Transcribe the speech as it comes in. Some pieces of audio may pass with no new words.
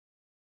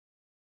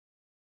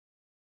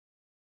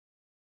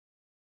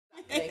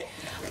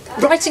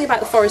Writing about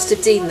the Forest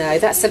of Dean, though,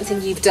 that's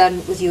something you've done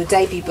with your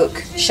debut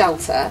book,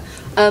 Shelter.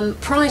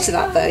 Prior to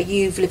that, though,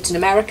 you've lived in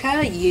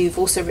America, you've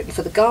also written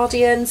for The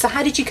Guardian. So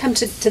how did you come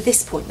to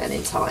this point then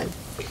in time?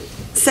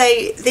 So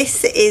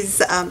this is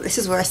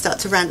where I start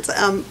to rant.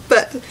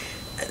 But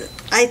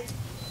I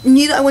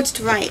knew that I wanted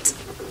to write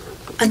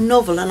a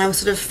novel, and I was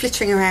sort of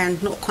flittering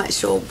around, not quite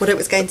sure what it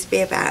was going to be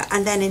about.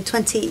 And then in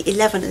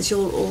 2011, as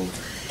you'll all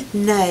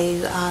know,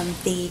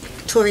 the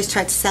Tories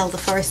tried to sell the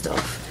forest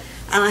off.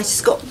 And I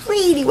just got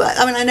really worked.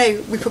 I mean, I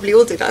know we probably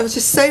all did. I was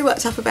just so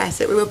worked up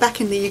about it. We were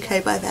back in the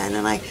UK by then,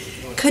 and I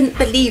couldn't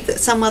believe that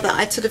some other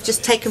I'd sort of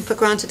just taken for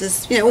granted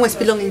as, you know, almost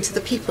belonging to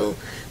the people,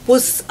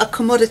 was a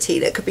commodity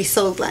that could be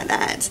sold like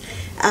that.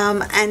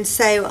 And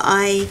so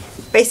I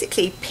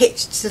basically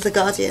pitched to The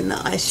Guardian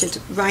that I should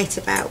write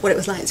about what it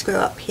was like to grow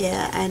up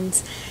here,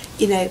 and,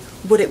 you know,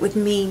 what it would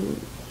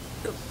mean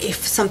if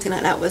something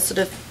like that was sort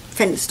of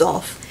fenced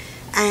off.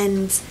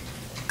 And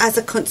as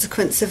a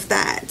consequence of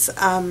that,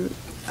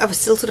 I was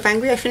still sort of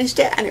angry. I finished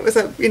it, and it was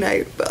a, you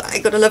know, I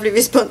got a lovely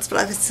response, but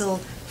I was still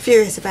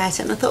furious about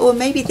it. And I thought, well,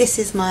 maybe this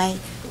is my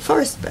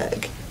forest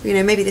book, you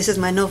know, maybe this is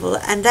my novel.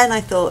 And then I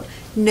thought,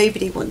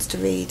 nobody wants to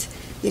read,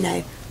 you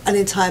know, an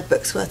entire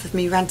book's worth of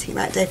me ranting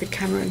about David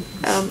Cameron,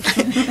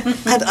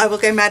 and I will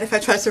go mad if I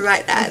try to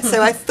write that.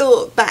 So I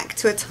thought back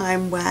to a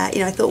time where, you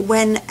know, I thought,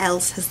 when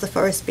else has the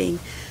forest been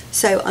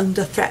so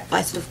under threat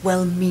by sort of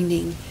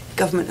well-meaning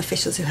government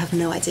officials who have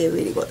no idea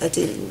really what they're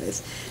dealing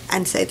with?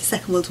 And so the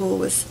Second World War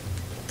was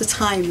the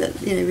time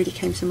that, you know, really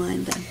came to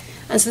mind then.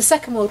 And so the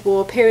Second World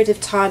War, a period of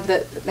time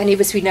that many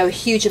of us we know a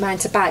huge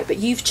amount about, but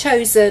you've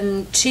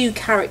chosen two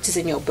characters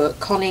in your book,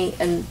 Connie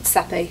and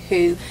Seppi,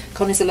 who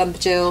Connie's a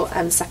lumberjill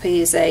and Seppi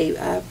is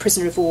a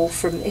prisoner of war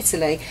from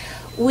Italy.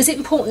 Was it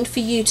important for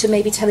you to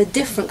maybe tell a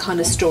different kind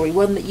of story,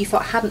 one that you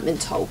thought hadn't been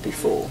told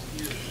before?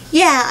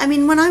 Yeah, I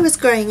mean, when I was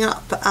growing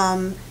up,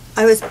 I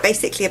was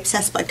basically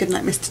obsessed by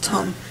Goodnight Mr.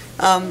 Tom.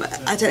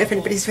 I don't know if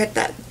anybody's read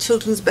that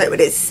children's book, but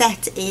it's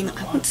set in,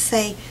 I want to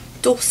say,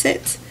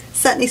 Dorset,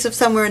 certainly sort of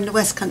somewhere in the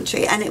West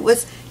Country, and it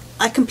was,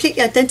 I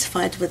completely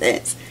identified with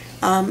it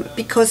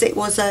because it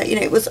was a, you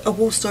know, it was a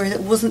war story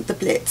that wasn't the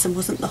Blitz and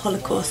wasn't the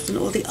Holocaust and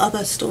all the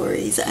other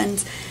stories.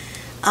 And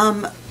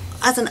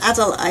as an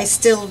adult, I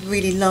still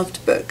really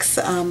loved books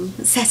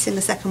set in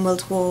the Second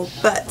World War,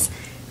 but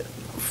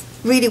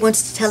really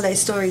wanted to tell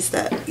those stories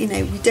that, you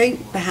know, we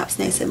don't perhaps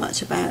know so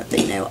much about, that,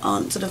 you know,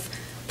 aren't sort of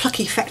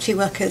plucky factory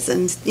workers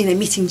and, you know,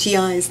 meeting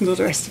GIs and all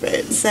the rest of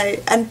it. So,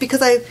 and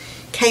because I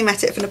came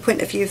at it from the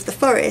point of view of the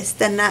forest,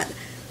 then that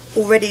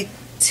already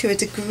to a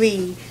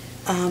degree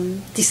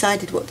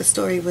decided what the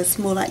story was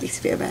more likely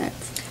to be about.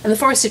 And the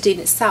Forest of Dean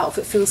itself,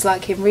 it feels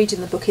like in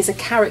reading the book, is a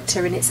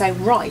character in its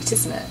own right,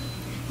 isn't it?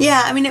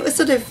 Yeah, I mean, it was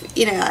sort of,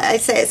 you know, I'd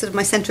say it's sort of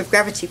my centre of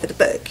gravity for the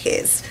book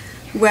is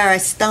where I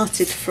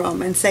started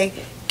from, and so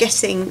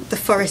getting the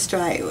forest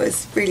right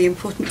was really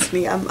important to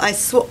me. I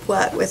swapped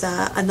work with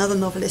another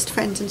novelist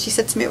friend, and she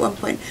said to me at one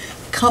point,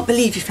 "I can't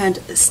believe you found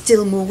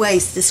still more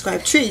ways to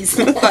describe trees."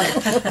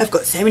 I've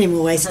got so many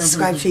more ways to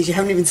describe trees, you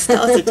haven't even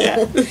started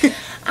yet.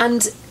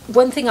 And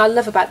one thing I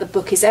love about the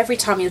book is every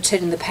time you're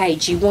turning the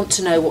page, you want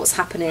to know what's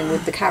happening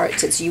with the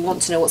characters, you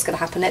want to know what's going to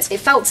happen next. It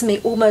felt to me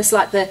almost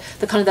like the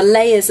kind of the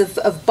layers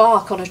of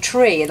bark on a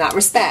tree in that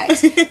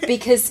respect,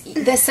 because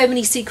there's so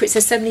many secrets,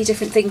 there's so many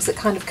different things that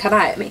kind of come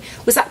out. I mean,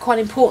 was that quite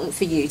important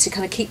for you to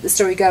kind of keep the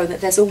story going,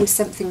 that there's always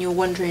something you're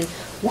wondering,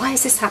 why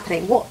is this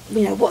happening? What,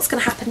 you know, what's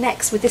going to happen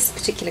next with this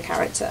particular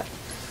character?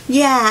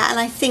 Yeah, and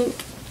I think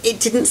it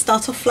didn't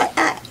start off like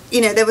that.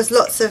 You know, there was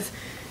lots of,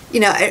 you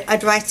know,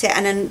 I'd write it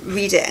and then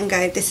read it and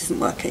go, this isn't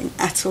working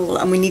at all,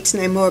 and we need to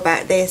know more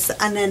about this.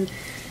 And then,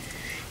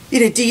 you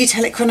know, do you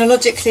tell it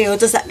chronologically, or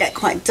does that get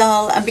quite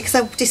dull? And because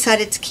I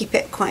decided to keep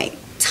it quite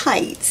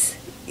tight,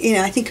 you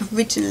know, I think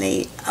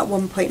originally at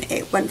one point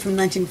it went from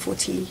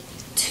 1942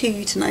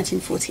 to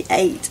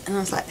 1948, and I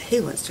was like,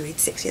 who wants to read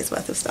 6 years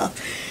worth of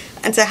stuff?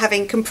 And so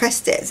having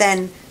compressed it,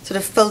 then sort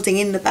of folding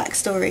in the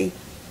backstory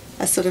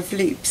as sort of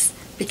loops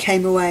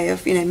became a way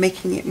of, you know,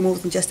 making it more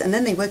than just, and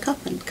then they woke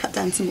up and cut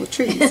down some more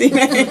trees, you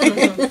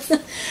know.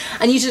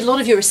 And you did a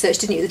lot of your research,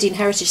 didn't you, at the Dean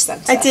Heritage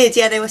Centre? I did,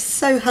 yeah, they were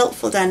so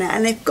helpful down there,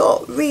 and they've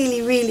got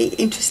really, really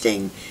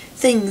interesting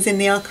things in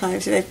the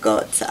archives. They've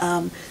got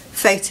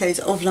photos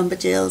of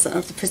lumberjills and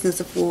of the prisoners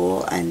of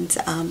war, and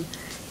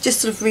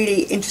just sort of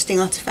really interesting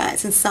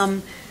artefacts, and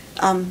some,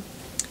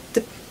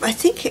 I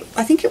think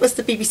it was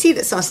the BBC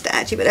that started it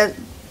actually, but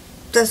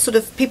the sort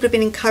of people have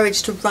been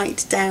encouraged to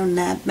write down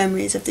their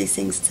memories of these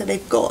things, so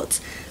they've got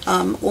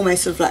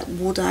almost sort of like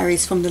war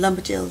diaries from the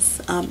lumberjills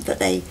that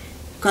they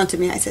granted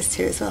me access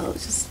to as well,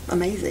 which is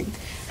amazing.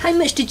 How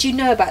much did you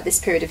know about this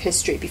period of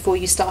history before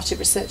you started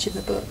researching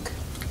the book?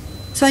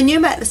 So I knew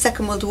about the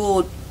Second World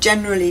War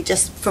generally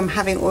just from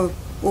having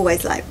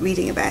always liked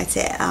reading about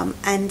it,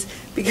 and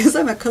because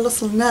I'm a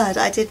colossal nerd,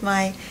 I did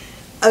my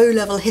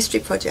O-level history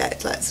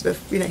project like sort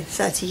of, you know,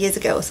 30 years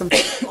ago or something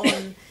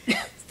on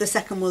the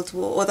Second World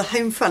War, or the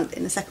home front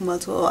in the Second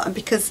World War, and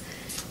because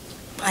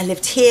I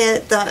lived here.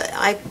 That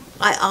I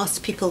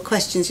asked people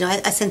questions. You know,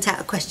 I sent out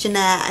a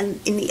questionnaire, and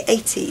in the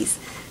 80s,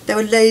 there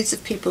were loads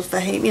of people for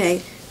whom, you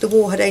know, the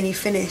war had only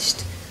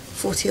finished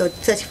 40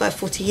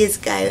 years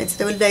ago, and so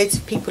there were loads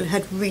of people who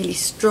had really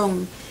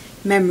strong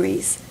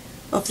memories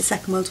of the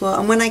Second World War.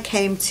 And when I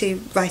came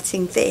to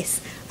writing this,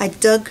 I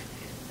dug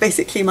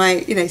basically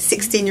my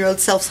 16-year-old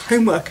self's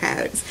homework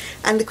out,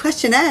 and the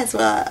questionnaires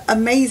were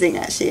amazing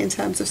actually in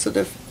terms of sort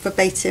of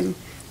verbatim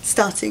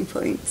starting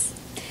points.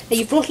 Now,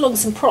 you've brought along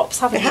some props,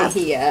 haven't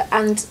you, here?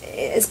 And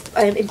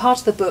in part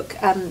of the book,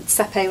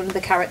 Sepe, one of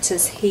the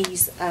characters,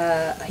 he's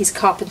a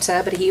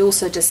carpenter, but he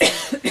also does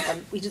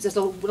he does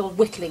a lot of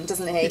whittling,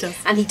 doesn't he? He does.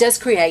 And he does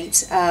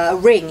create a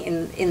ring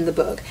in the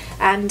book.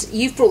 And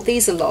you've brought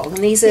these along, and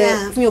these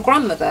are from your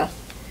grandmother.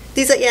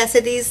 These are so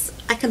these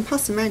I can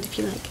pass them around if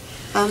you like.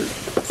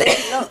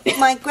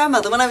 My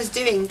grandmother, when I was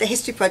doing the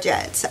history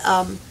project,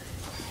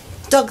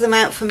 dug them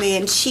out for me,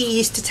 and she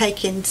used to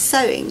take in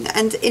sewing,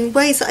 and in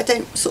ways that I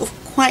don't sort of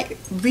quite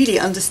really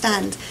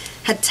understand,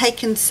 had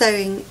taken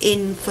sewing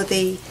in for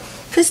the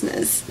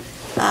prisoners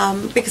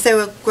because they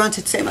were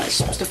granted so much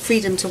sort of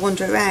freedom to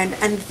wander around,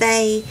 and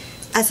they,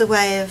 as a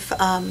way of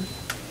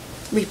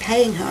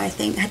repaying her, I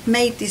think, had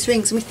made these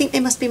rings, and we think they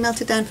must be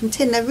melted down from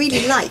tin. They're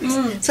really light,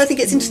 so I think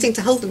it's interesting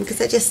to hold them because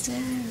they're just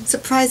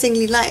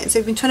surprisingly light, and so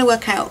we've been trying to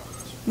work out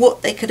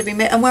what they could have been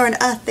made and where on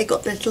earth they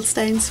got the little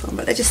stones from,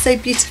 but they're just so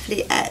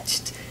beautifully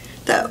etched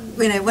that,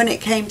 you know, when it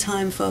came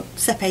time for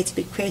Sepe to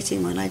be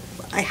creating one,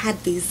 I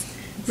had these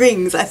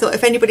rings. I thought,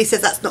 if anybody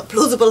says that's not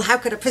plausible, how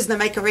could a prisoner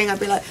make a ring? I'd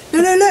be like, no,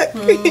 look,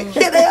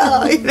 here they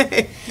are. You know.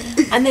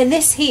 And then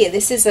this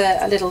is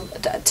a little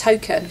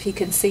token, if you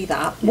can see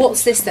that.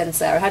 What's this then,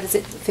 Sarah? How does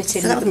it fit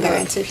in? So that with can the go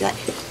book? into, if you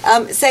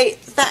like. So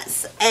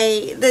that's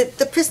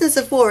the prisoners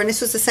of war, and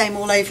this was the same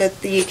all over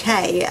the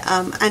UK.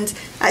 And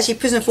actually,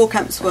 prisoner of war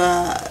camps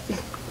were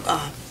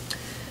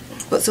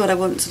what's the word I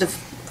want, sort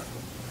of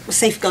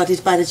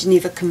safeguarded by the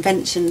Geneva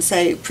Convention.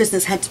 So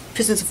prisoners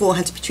of war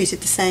had to be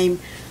treated the same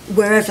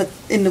wherever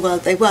in the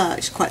world they were,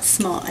 which is quite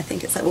smart. I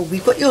think it's like, well,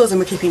 we've got yours and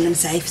we're keeping them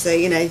safe, so,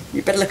 you know,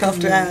 you better look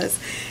after ours.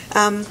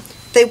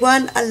 They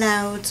weren't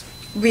allowed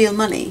real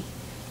money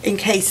in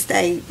case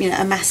they, you know,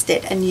 amassed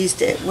it and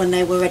used it when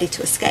they were ready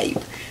to escape,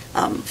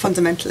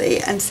 fundamentally.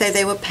 And so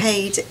they were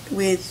paid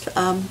with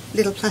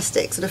little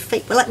plastic, sort of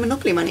fake, well, like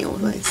Monopoly money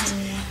almost.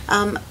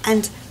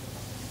 And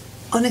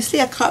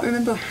honestly, I can't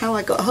remember how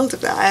I got hold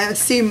of that. I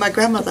assume my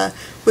grandmother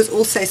was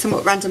also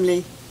somewhat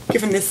randomly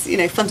given this, you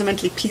know,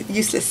 fundamentally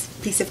useless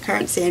piece of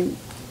currency, and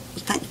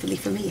thankfully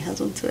for me held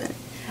on to it.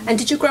 And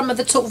did your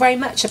grandmother talk very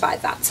much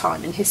about that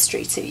time in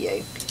history to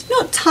you?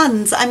 Not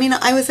tons. I mean,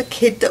 I was a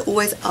kid that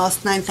always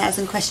asked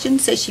 9,000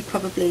 questions, so she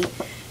probably,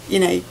 you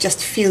know,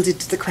 just fielded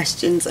the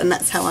questions, and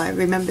that's how I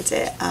remembered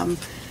it.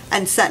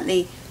 And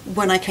certainly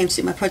when I came to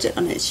do my project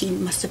on it, she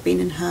must have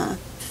been in her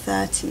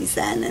 30s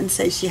then, and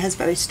so she has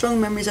very strong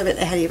memories of it.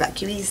 They had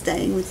evacuees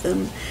staying with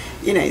them,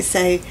 you know,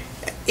 so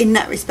in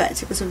that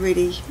respect it was a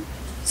really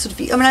sort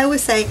of, I mean, I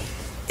always say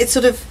it's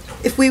sort of,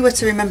 if we were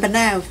to remember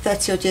now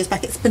 30 odd years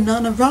back, it's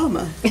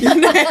Bananarama, you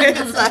know.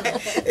 It's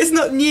like, it's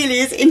not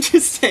nearly as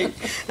interesting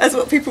as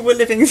what people were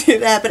living through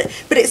there,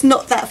 but it's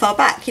not that far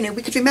back, you know.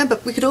 We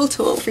could all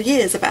talk for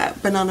years about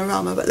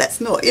Bananarama, but let's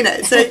not, you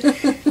know.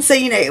 So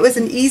you know, it was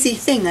an easy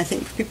thing, I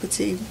think, for people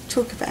to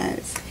talk about.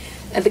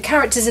 And the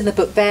characters in the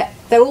book, they're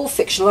all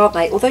fictional, aren't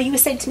they? Although you were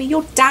saying to me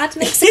your dad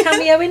makes a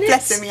cameo in it.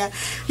 Bless him, yeah.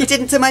 He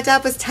didn't. So my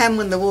dad was 10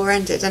 when the war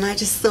ended, and I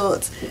just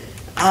thought,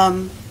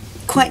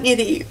 quite near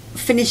the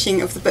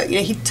finishing of the book, you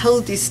know, he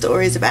told these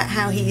stories about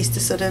how he used to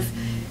sort of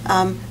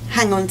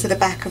hang on to the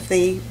back of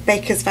the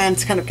baker's van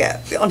to kind of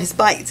get on his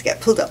bike to get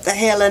pulled up the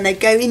hill, and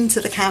they'd go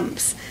into the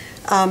camps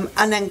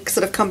and then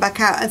sort of come back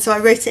out. And so I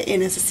wrote it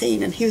in as a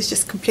scene, and he was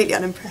just completely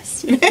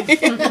unimpressed, you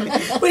know,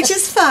 which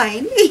is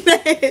fine, you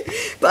know.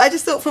 But I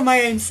just thought, for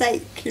my own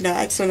sake, you know,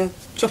 I just want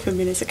to drop him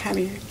in as a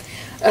cameo.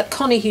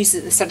 Connie, who's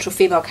the central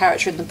female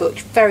character in the book,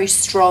 very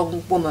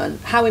strong woman.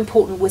 How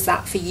important was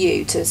that for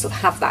you to sort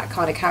of have that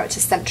kind of character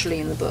centrally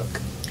in the book?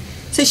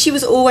 So she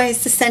was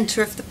always the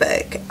centre of the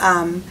book,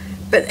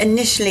 but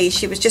initially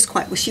she was just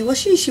quite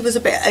wishy-washy. She was a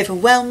bit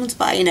overwhelmed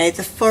by, you know,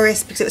 the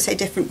forest, because it was so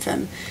different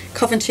from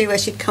Coventry, where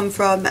she'd come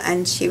from,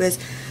 and she was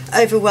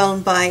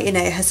overwhelmed by, you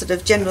know, her sort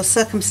of general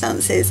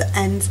circumstances,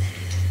 and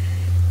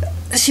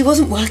she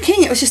wasn't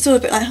working. It was just all a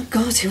bit like, oh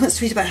God, who wants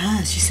to read about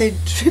her? She's so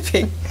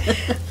dripping.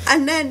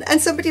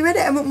 and somebody read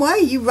it and went, why are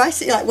you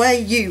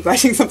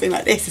writing something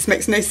like this? This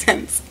makes no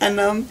sense.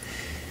 And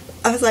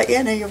I was like,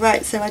 yeah, no, you're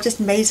right. So I just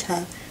made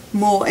her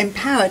more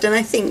empowered. And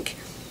I think,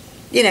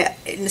 you know,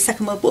 in the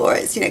Second World War,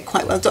 it's, you know,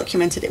 quite well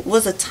documented. It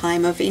was a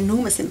time of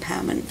enormous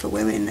empowerment for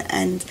women,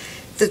 and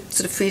the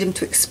sort of freedom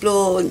to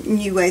explore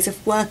new ways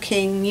of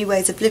working, new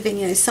ways of living.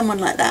 You know, someone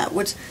like that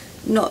would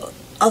not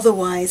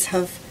otherwise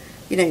have,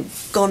 you know,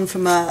 gone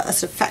from a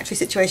sort of factory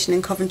situation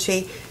in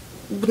Coventry,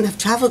 wouldn't have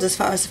travelled as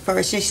far as the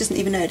forest. You know, she doesn't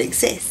even know it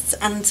exists.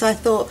 And so I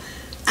thought,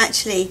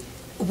 actually,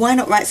 why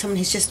not write someone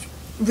who's just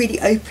really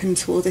open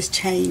to all this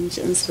change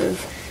and sort of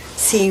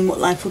seeing what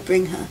life would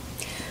bring her?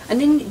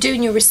 And in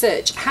doing your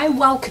research, how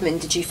welcoming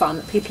did you find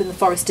that people in the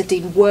Forest of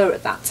Dean were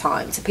at that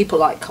time to people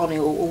like Connie,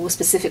 or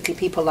specifically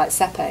people like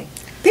Sepe?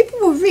 People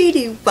were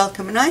really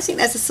welcome, and I think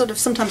there's a sort of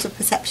sometimes a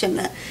perception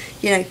that,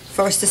 you know,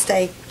 foresters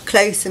stay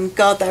close and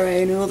guard their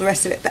own and all the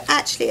rest of it. But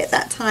actually, at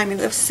that time, you know,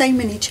 there were so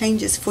many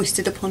changes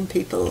foisted upon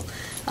people,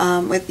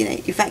 with, you know,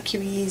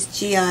 evacuees,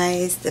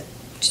 GIs, the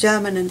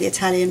German and the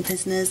Italian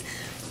prisoners,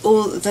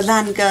 all the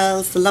land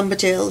girls, the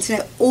lumberjills, you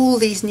know, all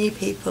these new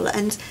people.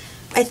 And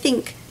I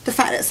think the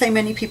fact that so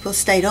many people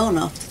stayed on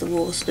after the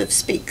war sort of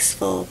speaks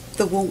for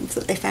the warmth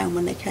that they found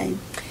when they came.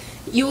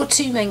 Your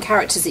two main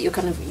characters that you're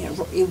kind of, you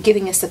know, you're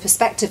giving us the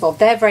perspective of,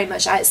 they're very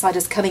much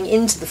outsiders coming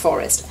into the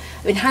forest.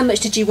 I mean, how much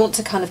did you want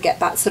to kind of get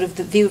that sort of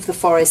the view of the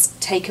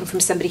forest taken from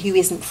somebody who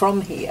isn't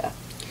from here?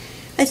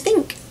 I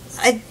think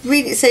I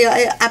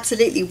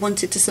absolutely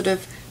wanted to sort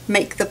of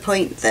make the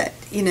point that,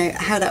 you know,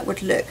 how that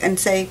would look. And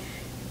so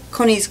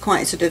Connie's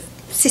quite sort of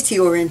city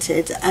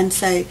oriented, and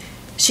so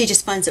she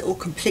just finds it all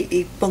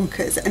completely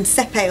bonkers. And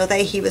Sepe,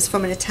 although he was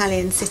from an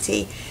Italian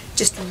city,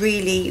 just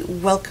really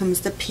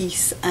welcomes the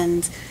peace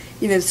and,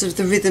 you know, sort of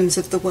the rhythms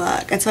of the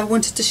work. And so I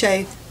wanted to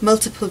show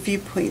multiple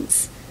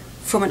viewpoints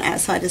from an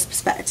outsider's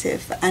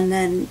perspective. And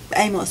then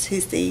Amos,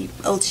 who's the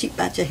old sheep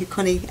badger who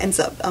Connie ends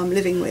up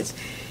living with,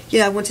 you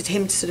know, I wanted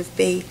him to sort of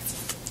be,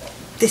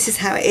 this is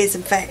how it is,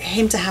 and for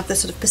him to have the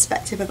sort of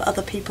perspective of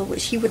other people,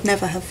 which he would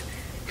never have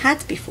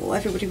had before.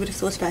 Everybody would have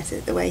thought about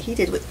it the way he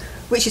did,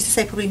 which is to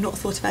say probably not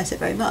thought about it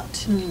very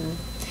much. Mm.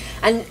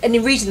 And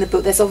in reading the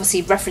book, there's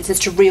obviously references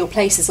to real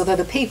places, although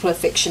the people are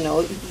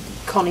fictional.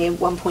 Connie,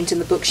 at one point in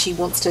the book, she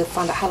wants to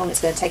find out how long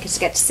it's going to take her to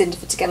get to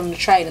Cinderford to get on the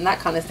train and that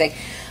kind of thing.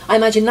 I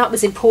imagine that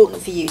was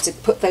important for you to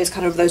put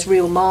those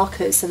real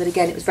markers, so that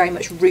again it was very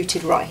much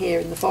rooted right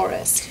here in the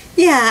forest.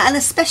 Yeah, and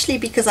especially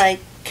because I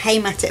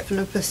came at it from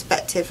the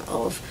perspective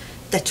of,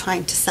 they're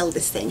trying to sell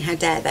this thing, how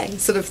dare they,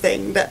 sort of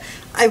thing, that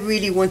I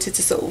really wanted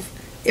to sort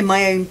of, in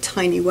my own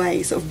tiny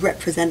way, sort of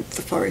represent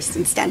the forest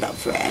and stand up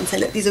for it and say,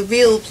 look, these are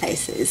real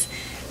places,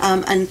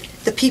 and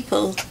the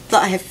people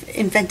that I have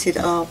invented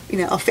are, you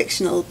know, are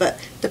fictional, but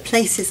the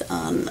places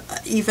aren't.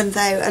 Even though,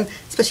 and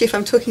especially if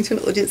I'm talking to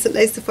an audience that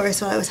knows the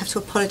forest, well, I always have to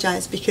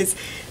apologise, because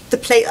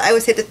I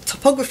always say the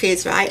topography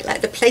is right, like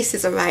the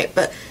places are right,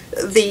 but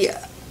the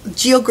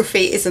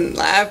geography isn't.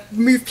 Like, I've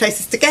moved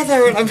places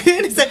together, and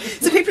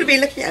so people would be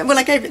looking at it. When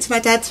I gave it to my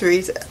dad to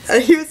read,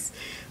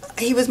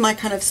 he was my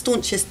kind of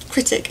staunchest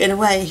critic in a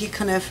way.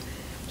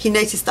 He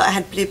noticed that I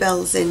had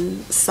bluebells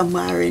in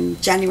somewhere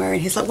in January,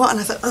 and he's like, what? And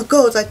I was like, oh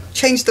God, I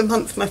changed the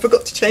month and I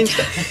forgot to change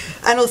it.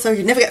 And also,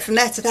 you never get from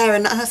there to there.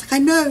 And I was like, I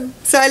know.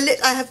 So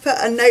I have put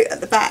a note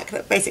at the back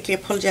that basically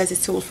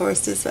apologises to all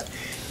foresters. But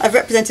I've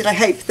represented, I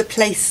hope, the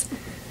place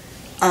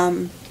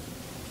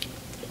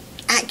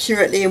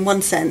accurately in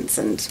one sense,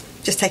 and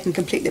just taken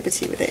complete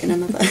liberty with it in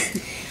another.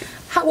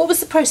 What was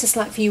the process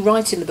like for you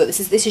writing the book?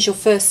 This is your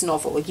first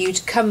novel.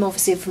 You'd come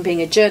obviously from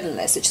being a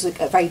journalist, which is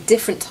a very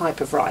different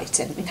type of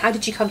writing. I mean, how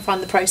did you kind of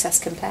find the process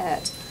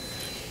compared?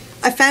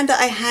 I found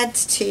that I had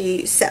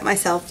to set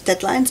myself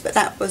deadlines, but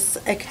that was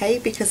okay,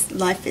 because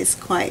life is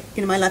quite,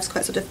 you know, my life's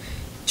quite sort of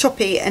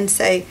choppy, and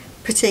so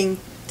putting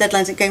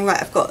deadlines and going,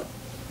 right, I've got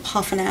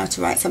half an hour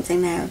to write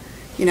something now,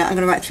 you know, I'm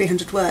going to write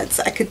 300 words.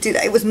 I could do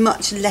that. It was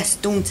much less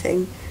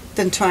daunting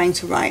than trying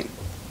to write,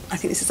 I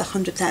think this is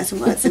 100,000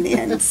 words in the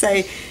end. So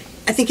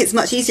I think it's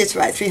much easier to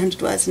write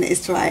 300 words than it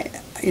is to write,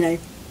 you know,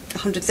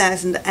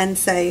 100,000. And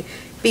so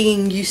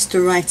being used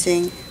to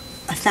writing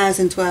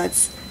 1,000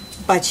 words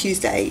by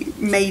Tuesday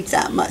made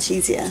that much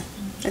easier,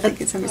 I think,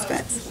 in some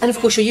respects. And of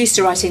course, you're used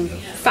to writing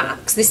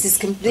facts.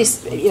 This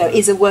you know,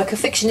 is a work of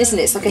fiction, isn't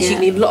it? So I guess you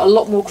can be a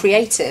lot more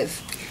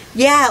creative.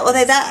 Yeah,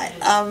 although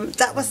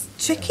that was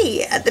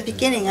tricky at the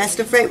beginning. I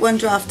sort of wrote one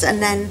draft and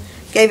then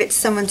gave it to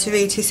someone to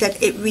read who said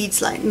it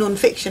reads like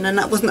non-fiction, and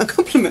that wasn't a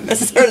compliment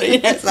necessarily.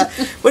 You know, it's like,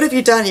 what have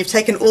you done? You've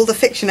taken all the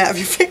fiction out of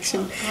your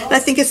fiction. And I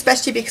think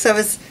especially because I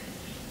was,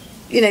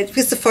 you know,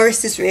 because the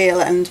forest is real,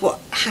 and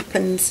what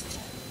happened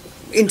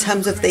in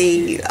terms of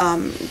the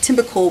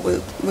timber core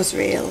was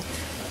real,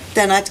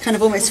 then I'd kind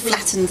of almost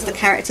flattened the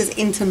characters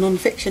into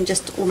non-fiction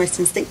just almost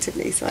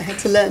instinctively. So I had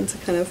to learn to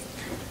kind of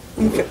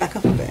move it back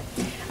up a bit.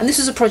 And this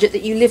was a project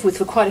that you lived with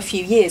for quite a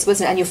few years,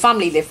 wasn't it? And your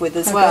family lived with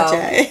as well.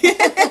 God,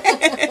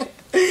 yeah.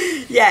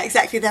 Yeah,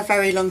 exactly. They're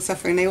very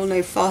long-suffering. They all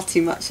know far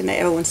too much, and they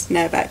all wanted to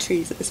know about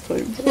trees at this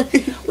point.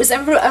 Was there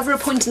ever a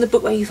point in the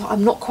book where you thought,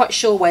 I'm not quite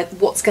sure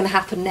what's going to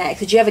happen next?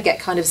 Did you ever get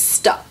kind of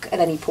stuck at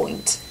any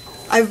point?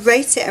 I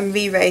wrote it and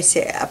rewrote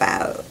it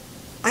about,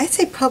 I'd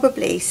say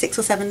probably 6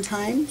 or 7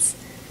 times.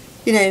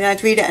 You know, and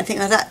I'd read it and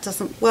think, oh, that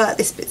doesn't work,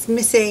 this bit's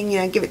missing, you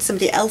know, give it to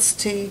somebody else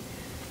to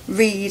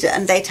read,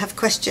 and they'd have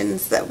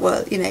questions that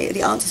were, you know,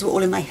 the answers were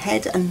all in my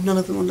head and none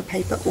of them on the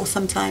paper, or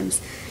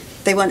sometimes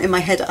they weren't in my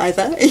head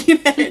either. You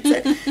know,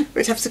 so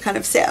we'd have to kind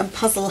of sit and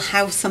puzzle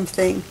how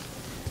something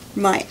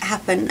might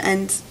happen.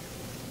 And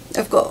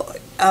I've got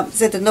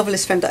so the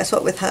novelist friend that I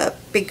swap with, her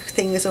big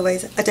thing was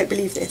always, I don't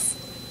believe this,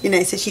 you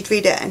know. So she'd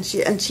read it and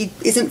she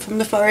isn't from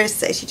the forest,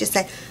 so she'd just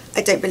say,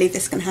 I don't believe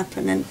this can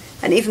happen.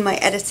 And even my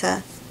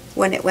editor,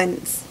 when it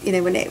went,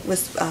 when it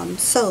was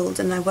sold,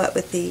 and I worked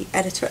with the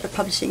editor at the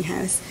publishing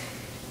house,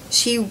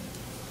 she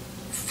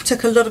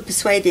took a lot of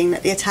persuading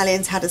that the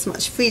Italians had as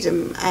much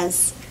freedom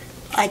as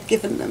I'd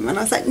given them, and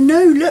I was like,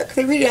 no, look,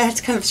 they really had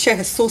to kind of show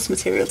her source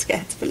material to get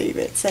her to believe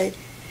it. So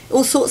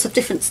all sorts of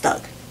different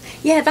stuck.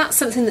 Yeah, that's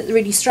something that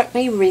really struck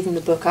me reading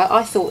the book.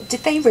 I thought,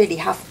 did they really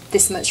have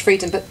this much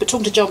freedom? But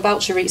talking to John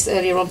Belcher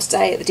earlier on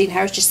today at the Dean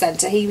Heritage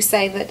Centre, he was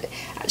saying that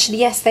actually,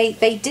 yes,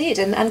 they did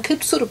and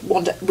could sort of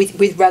wander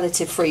with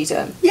relative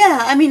freedom.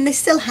 Yeah, I mean, they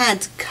still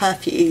had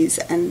curfews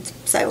and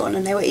so on,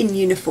 and they were in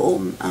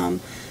uniform.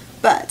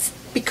 But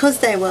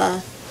because they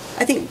were,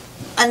 I think,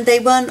 and they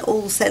weren't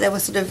all, so there were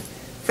sort of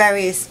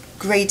various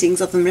gradings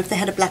of them. If they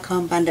had a black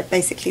armband, it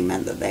basically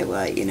meant that they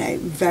were,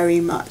 very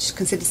much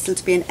considered still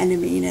to be an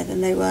enemy,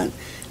 then they weren't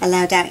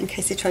allowed out in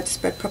case they tried to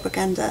spread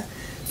propaganda.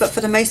 But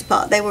for the most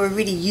part, they were a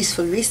really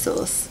useful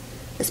resource,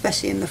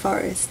 especially in the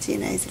forest, so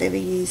they were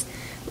used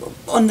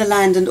on the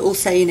land and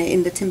also,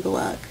 in the timber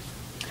work.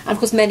 And of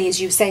course, many, as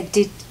you said,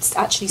 did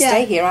actually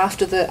stay here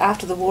after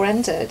the war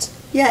ended.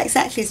 Yeah,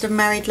 exactly. Sort of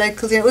married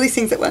locals, all these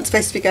things that weren't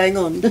supposed to be going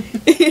on.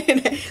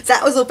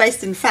 That was all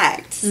based in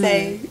fact. So,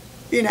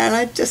 and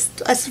I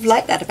sort of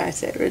like that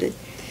about it, really.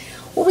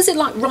 What was it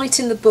like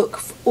writing the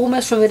book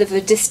almost from a bit of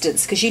a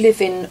distance? Because you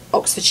live in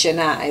Oxfordshire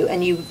now,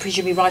 and you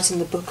presumably writing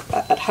the book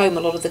at home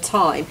a lot of the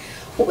time.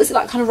 What was it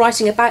like kind of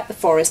writing about the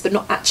forest but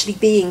not actually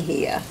being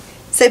here?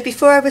 So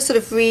before I was sort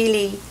of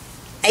really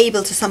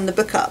able to sum the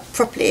book up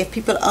properly, if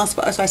people asked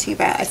what I was writing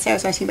about, I'd say I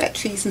was writing about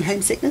trees and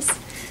homesickness,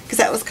 because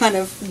that was kind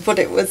of what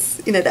it was,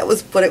 that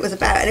was what it was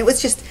about. And it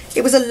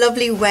was a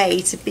lovely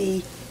way to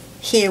be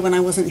here when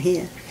I wasn't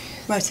here.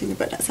 Writing a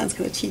book, that sounds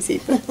kind of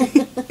cheesy. But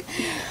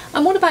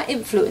And what about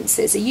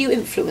influences? Are you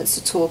influenced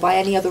at all by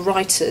any other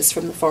writers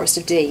from the Forest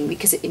of Dean?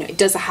 Because it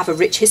does have a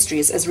rich history,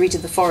 as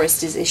Reading the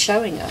Forest is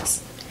showing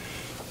us.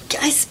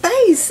 I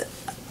suppose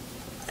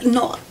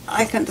not.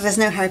 There's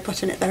no Harry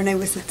Potter in it. There are no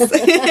wizards.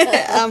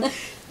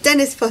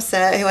 Dennis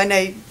Foster, who I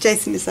know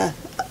Jason is an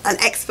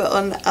expert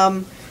on,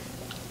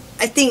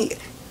 I think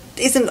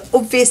isn't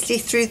obviously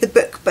through the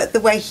book, but the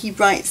way he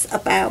writes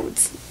about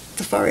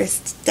the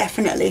forest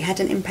definitely had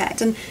an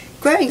impact. And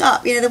growing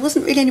up, there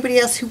wasn't really anybody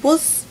else who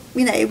was,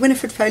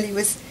 Winifred Foley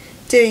was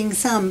doing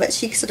some, but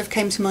she sort of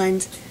came to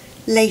mind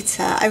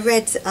later. I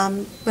read,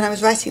 when I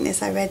was writing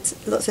this, I read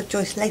lots of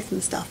Joyce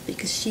Latham stuff,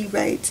 because she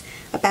wrote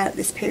about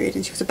this period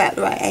and she was about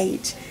the right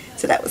age,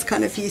 so that was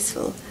kind of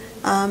useful.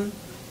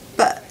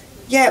 But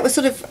yeah, it was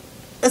sort of,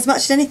 as much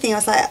as anything, I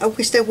was like, I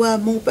wish there were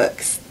more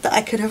books that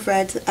I could have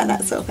read at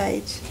that sort of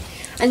age.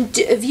 And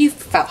have you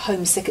felt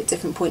homesick at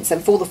different points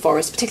then for the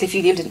forest, particularly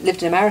if you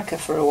lived in America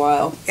for a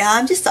while?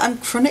 Yeah, I'm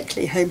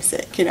chronically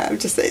homesick,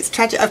 it's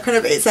tragic.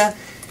 It's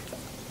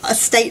a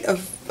state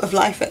of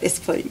life at this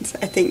point.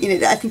 I think,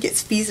 I think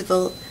it's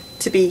feasible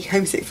to be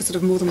homesick for sort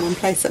of more than one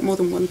place at more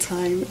than one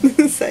time.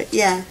 So,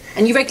 yeah.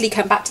 And you regularly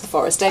come back to the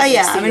forest, don't you? Oh,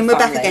 yeah, we're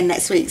back again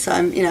next week, so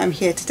I'm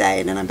here today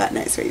and then I'm back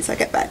next week, so I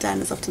get back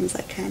down as often as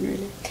I can,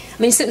 really.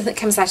 I mean, something that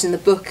comes out in the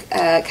book,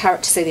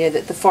 characters say,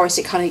 that the forest,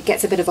 it kind of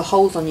gets a bit of a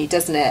hold on you,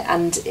 doesn't it?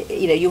 And,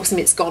 you also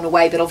mean it's gone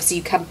away, but obviously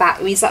you come back.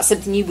 I mean, is that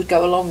something you would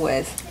go along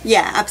with?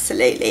 Yeah,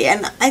 absolutely.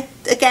 And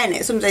again,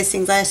 it's one of those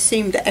things I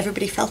assumed that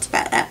everybody felt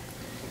about that,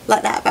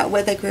 like that, about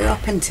where they grew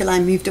up, until I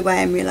moved away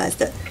and realised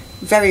that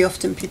very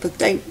often people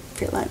don't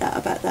feel like that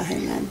about their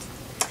homeland.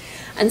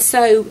 And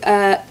so,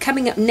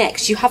 coming up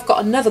next, you have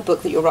got another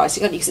book that you're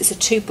writing, aren't you? Because it's a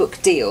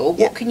 2-book deal.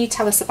 Yeah. What can you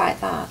tell us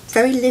about that?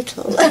 Very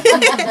little.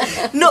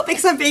 Not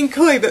because I'm being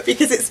coy, but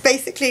because it's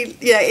basically,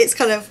 it's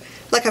kind of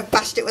like I've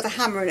bashed it with a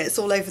hammer and it's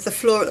all over the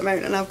floor at the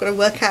moment, and I've got to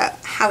work out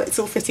how it's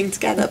all fitting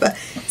together. But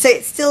so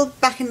it's still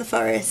back in the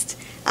forest,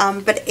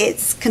 but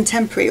it's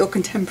contemporary or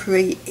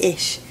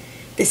contemporary-ish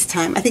this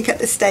time. I think at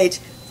this stage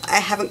I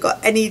haven't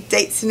got any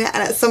dates in it,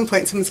 and at some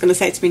point someone's going to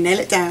say to me, nail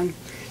it down,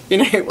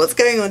 what's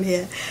going on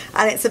here.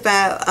 And it's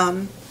about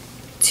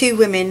 2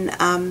 women,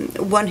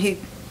 one who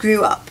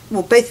grew up,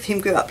 well, both of whom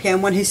grew up here,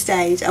 and one who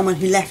stayed and one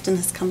who left and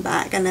has come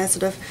back, and they're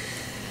sort of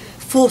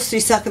forced through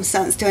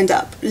circumstance to end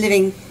up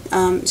living,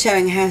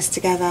 sharing a house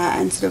together,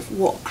 and sort of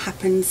what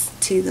happens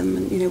to them,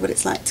 and what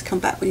it's like to come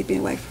back when you've been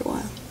away for a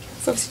while.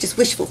 It's obviously just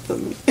wishful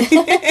fulfillment.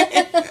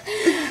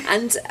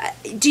 And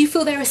do you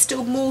feel there are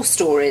still more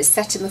stories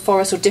set in the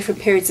forest or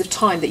different periods of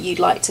time that you'd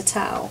like to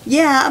tell?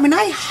 Yeah, I mean,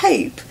 I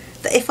hope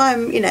that if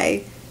I'm,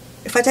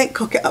 if I don't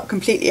cock it up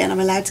completely and I'm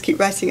allowed to keep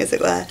writing, as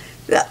it were,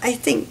 that I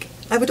think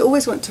I would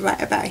always want to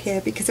write about here,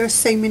 because there are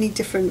so many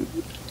different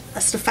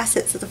sort of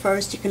facets of the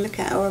forest you can look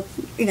at, or,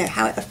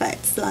 how it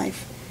affects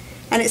life.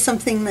 And it's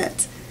something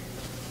that,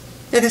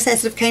 like I said,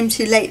 sort of came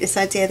too late, this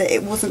idea that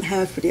it wasn't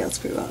how everybody else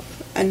grew up.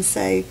 And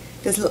so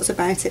there's lots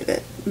about it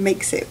that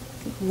makes it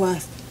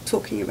worth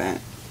talking about.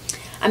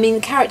 I mean,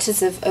 the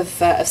characters of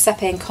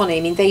Sepe and Connie,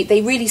 I mean,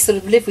 they really sort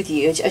of live with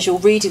you as you're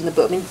reading the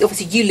book. I mean,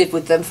 obviously you lived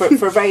with them for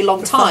a very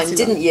long time,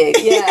 didn't you?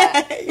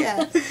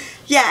 Yeah.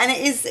 Yeah, and it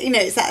is,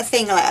 it's that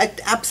thing, like, I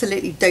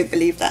absolutely don't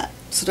believe that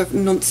sort of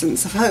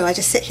nonsense of, I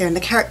just sit here and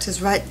the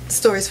characters write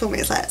stories for me.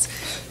 It's like, it's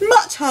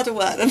much harder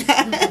work than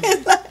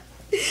that.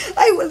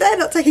 Well, they're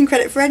not taking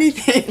credit for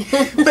anything.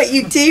 But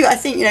you do, I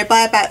think,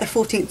 by about the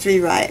 14th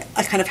rewrite,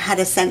 I kind of had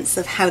a sense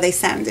of how they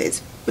sounded.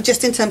 But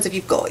just in terms of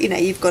you've got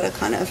a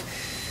kind of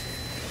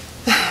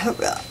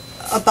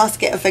a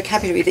basket of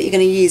vocabulary that you're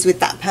going to use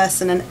with that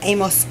person, and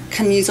Amos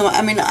can use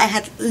I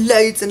had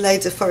loads and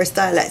loads of Forest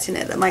dialect in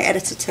it that my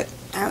editor took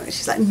out.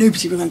 She's like,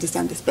 nobody will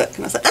understand this book. And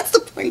I was like, that's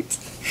the point.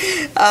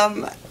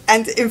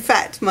 And in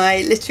fact,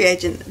 my literary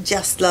agent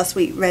just last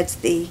week read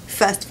the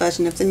first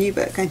version of the new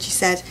book, and she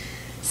said,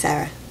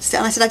 Sarah,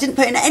 and I said, I didn't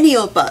put in any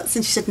old buts,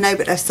 and she said, no,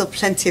 but there's still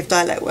plenty of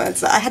dialect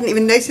words that I hadn't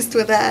even noticed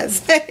were there.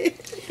 So.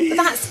 But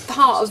that's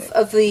part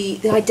of the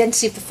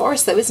identity of the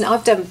forest, though, isn't it?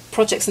 I've done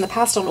projects in the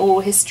past on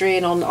oral history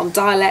and on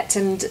dialect,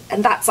 and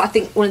that's, I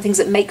think, one of the things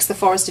that makes the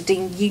Forest of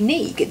Dean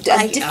unique and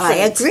different.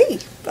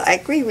 I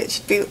agree, which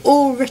should be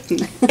all written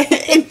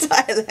in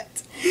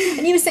dialect.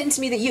 And you were saying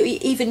to me that you,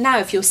 even now,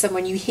 if you're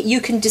someone,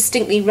 you can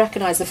distinctly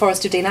recognise the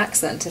Forest of Dean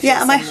accent. Yeah,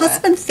 and my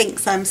husband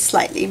thinks I'm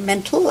slightly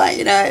mental. I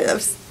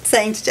was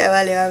saying to Jo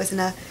earlier, I was in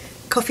a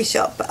coffee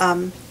shop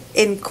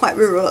in quite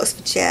rural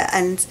Oxfordshire,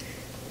 and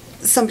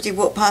somebody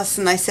walked past,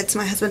 and I said to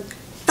my husband,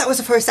 that was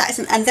a Forest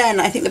accent. And then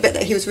I think the bit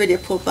that he was really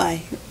appalled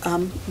by,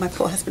 my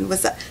poor husband,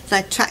 was that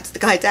I tracked the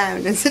guy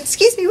down and said,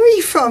 excuse me, where are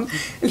you from?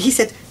 And he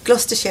said,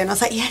 Gloucestershire. And I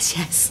was like,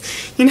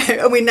 yes.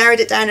 And we narrowed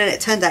it down, and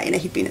it turned out,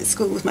 he'd been at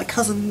school with my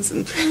cousins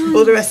and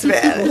all the rest of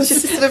it. And it's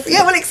just sort of,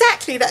 yeah, well,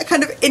 exactly, that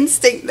kind of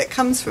instinct that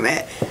comes from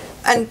it.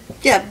 And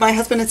yeah, my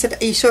husband had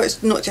said, are you sure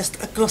it's not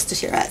just a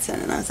Gloucestershire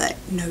accent? And I was like,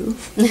 no.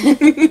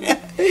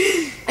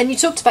 And you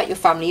talked about your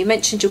family. You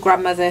mentioned your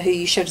grandmother, who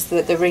you showed us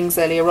the rings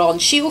earlier on.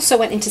 She also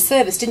went into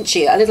service, didn't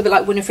she? A little bit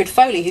like Winifred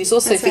Foley, who's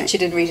also That's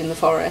featured right. in Reading the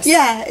Forest.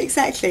 Yeah,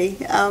 exactly.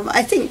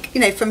 I think,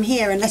 from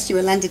here, unless you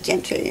were landed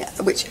gentry,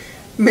 which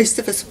most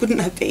of us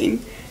wouldn't have been,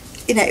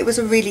 it was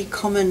a really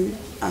common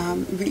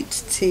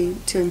route to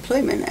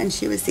employment. And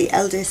she was the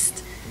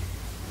eldest.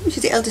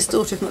 She's the eldest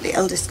daughter, if not the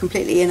eldest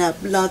completely, in a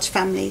large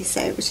family,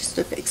 so it was just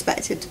sort of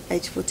expected.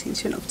 Age 14,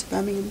 she went off to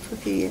Birmingham for a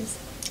few years.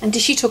 And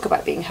did she talk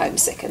about being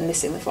homesick and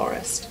missing the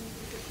forest?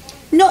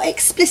 Not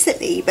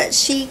explicitly, but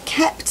she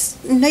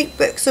kept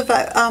notebooks of,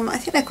 I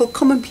think they're called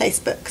commonplace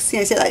books, so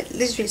like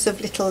literally sort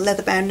of little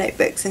leather-bound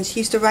notebooks, and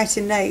she used to write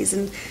in those,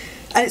 and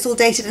it's all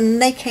dated,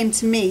 and they came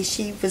to me.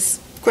 She was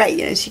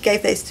great, she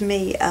gave those to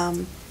me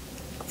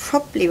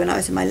probably when I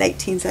was in my late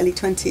teens, early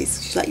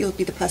 20s. She's like, you'll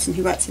be the person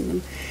who writes in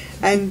them.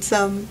 And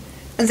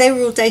they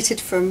were all dated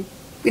from,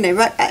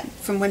 right back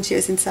from when she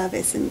was in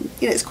service. And,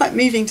 it's quite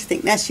moving to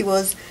think there she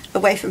was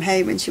away from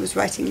home and she was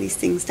writing these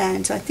things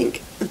down. So I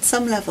think at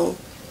some level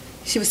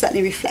she was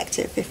certainly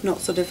reflective, if not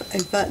sort of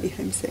overtly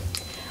homesick.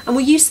 And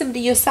were you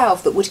somebody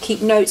yourself that would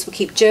keep notes, would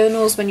keep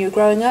journals when you were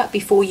growing up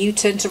before you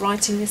turned to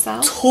writing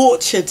yourself?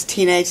 Tortured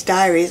teenage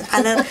diaries.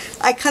 And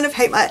I kind of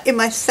hate in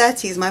my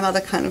 30s, my mother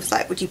kind of was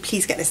like, would you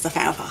please get this stuff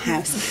out of our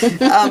house?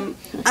 And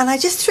I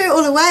just threw it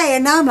all away.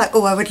 And now I'm like,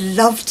 I would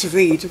love to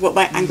read what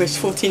my anguished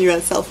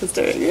 14-year-old self was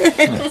doing.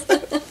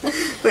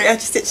 But I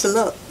just itched a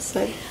lot.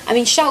 So. I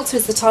mean, Shelter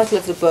is the title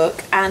of the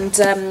book,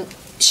 and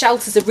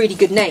Shelter's a really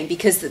good name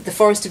because the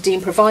Forest of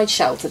Dean provides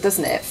shelter,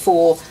 doesn't it,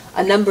 for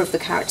a number of the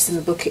characters in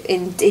the book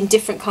in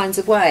different kinds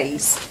of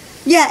ways.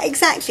 Yeah,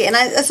 exactly. And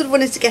I sort of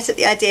wanted to get at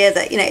the idea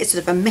that, it's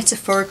sort of a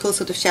metaphorical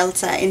sort of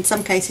shelter. In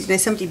some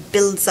cases, somebody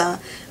builds a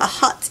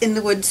hut in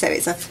the woods, so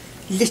it's a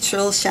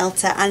literal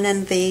shelter, and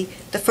then the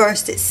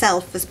forest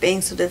itself was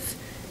being sort of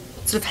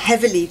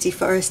heavily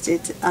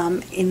deforested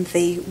in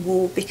the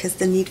war because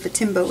the need for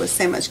timber was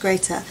so much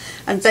greater,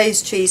 and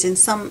those trees in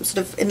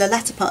the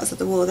latter parts of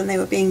the war, then they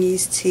were being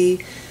used to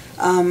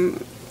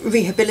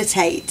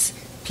rehabilitate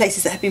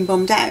places that had been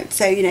bombed out.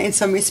 So in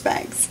some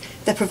respects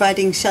they're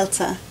providing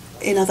shelter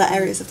in other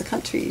areas of the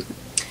country.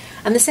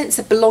 And the sense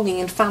of belonging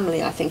and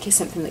family, I think, is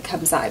something that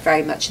comes out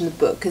very much in the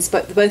book, because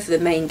both of the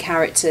main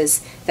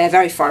characters, they're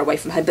very far away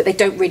from home, but they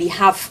don't really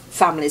have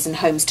families and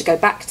homes to go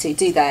back to,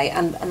 do they?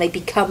 And they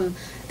become,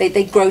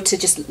 they grow to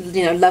just,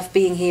 love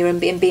being here and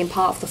being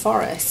part of the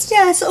forest.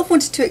 Yeah, I sort of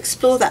wanted to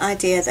explore that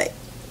idea that,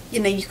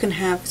 you can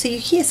have, so you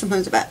hear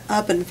sometimes about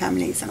urban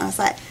families, and I was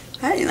like,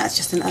 I don't think that's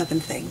just an urban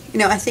thing.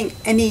 I think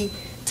any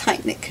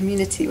tight-knit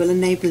community will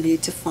enable you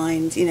to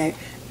find,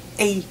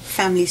 a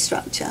family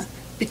structure,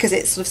 because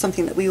it's sort of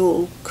something that we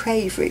all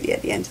crave, really,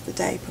 at the end of the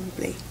day,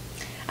 probably.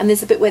 And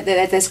there's a bit where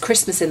there's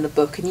Christmas in the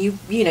book, and you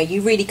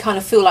really kind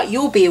of feel like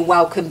you're being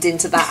welcomed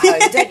into that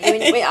home, don't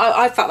you? And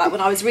I felt that when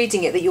I was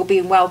reading it, that you're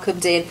being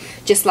welcomed in,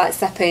 just like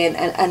Seppi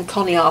and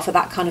Connie are, for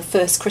that kind of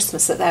first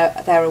Christmas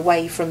that they're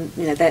away from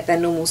their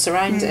normal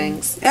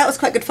surroundings. That was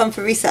quite good fun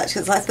for research,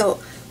 because I thought,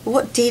 well,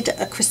 what did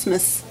a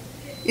Christmas,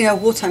 a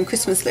wartime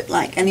Christmas look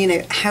like,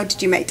 and how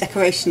did you make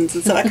decorations?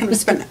 And so I kind of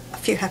spent a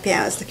few happy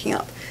hours looking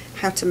up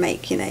how to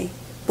make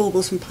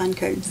baubles from pine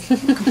cones.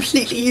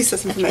 Completely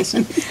useless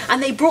information.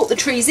 And they brought the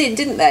trees in,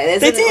 didn't they?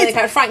 They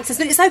did. Frank says,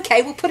 but it's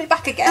okay, we'll put it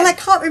back again. And I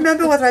can't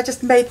remember whether I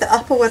just made that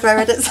up or whether I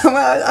read it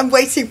somewhere. I'm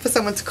waiting for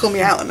someone to call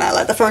me out on that,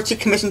 like the Forestry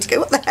Commission to go,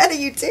 what the hell are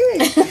you doing?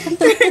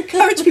 You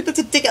encourage people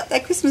to dig up their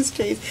Christmas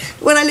trees.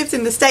 When I lived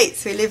in the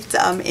States, we lived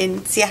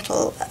in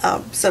Seattle,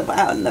 so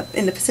out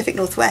in the Pacific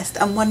Northwest,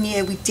 and one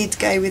year we did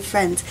go with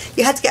friends.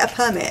 You had to get a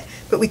permit,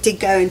 but we did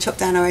go and chop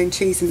down our own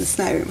trees in the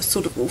snow. It was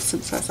sort of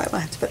awesome, so I was like, well,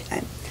 I have to put it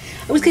down.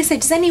 I was going to say,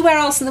 does anywhere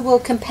else in the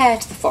world compare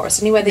to the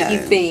forest? Anywhere that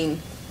you've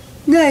been?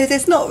 No,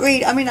 there's not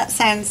really. I mean, that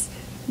sounds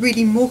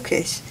really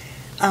mawkish.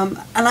 And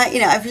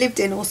I've lived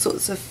in all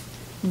sorts of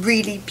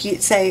really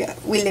beautiful. So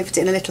we lived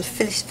in a little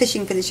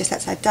fishing village just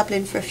outside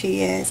Dublin for a few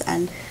years,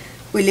 and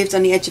we lived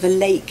on the edge of a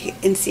lake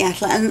in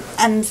Seattle.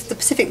 And the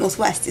Pacific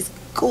Northwest is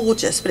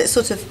gorgeous, but it's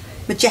sort of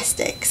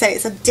majestic. So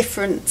it's a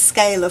different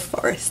scale of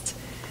forest.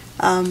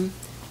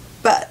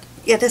 But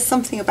yeah, there's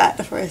something about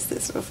the forest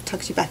that sort of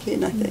tugs you back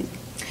in, I think.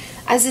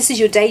 As this is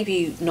your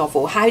debut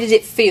novel, how did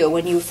it feel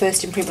when you were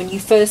first in print, when you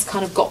first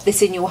kind of got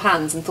this in your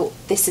hands and thought,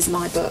 this is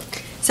my book?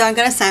 So I'm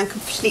going to sound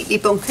completely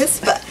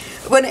bonkers, but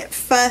when it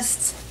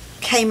first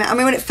came out, I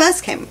mean, when it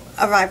first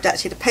arrived,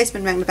 actually, the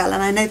postman rang the bell,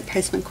 and I know the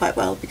postman quite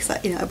well because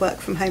I work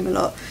from home a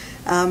lot,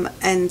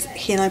 and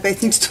he and I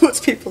both need to talk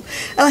to people.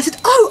 And I said,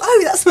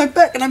 oh, that's my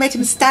book, and I made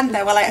him stand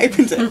there while I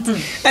opened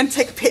it and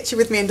take a picture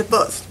with me in the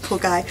box, poor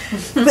guy.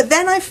 But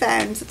then I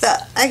found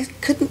that I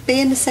couldn't be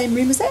in the same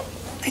room as it.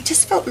 It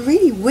just felt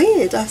really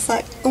weird. I was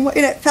like,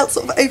 it felt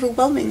sort of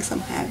overwhelming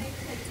somehow.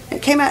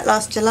 It came out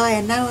last July,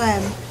 and now I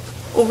am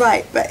all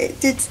right, but it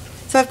did.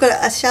 So I've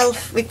got a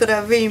shelf. We've got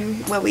a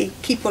room where we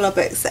keep all our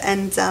books,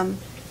 and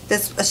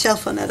there's a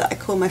shelf on there that I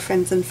call my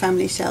friends and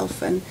family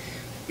shelf, and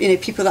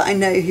people that I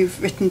know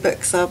who've written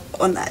books are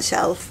on that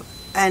shelf.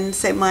 And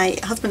so my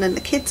husband and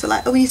the kids were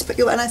like, "Oh, we used to put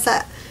your," and I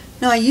said,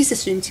 "No, I use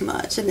this room too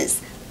much," and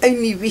it's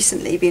only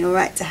recently been all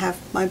right to have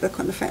my book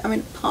on the front. I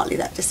mean, partly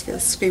that just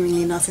feels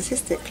screamingly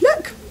narcissistic.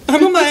 Look,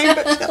 I'm on my own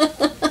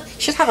bookshelf.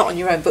 You should have it on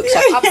your own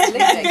bookshelf,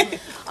 absolutely.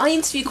 I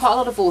interview quite a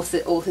lot of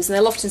authors, and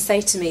they'll often say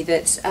to me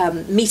that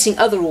meeting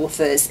other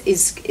authors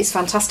is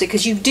fantastic,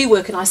 because you do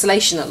work in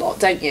isolation a lot,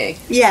 don't you?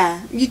 Yeah,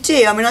 you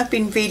do. I mean, I've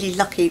been really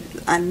lucky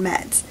and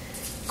met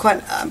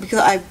quite because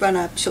I run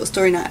a short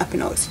story night up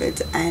in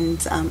Oxford,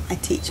 and I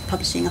teach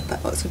publishing up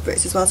at Oxford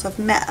Brits as well. So I've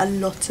met a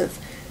lot of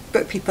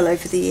book people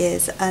over the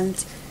years,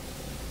 and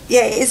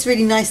yeah, it is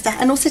really nice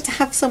and also to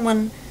have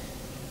someone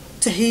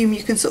to whom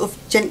you can sort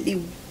of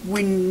gently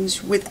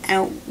whinge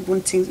without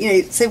wanting,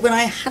 so when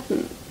I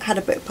hadn't had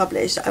a book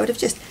published, I would have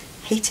just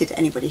hated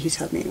anybody who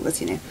told me it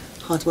was,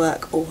 hard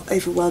work or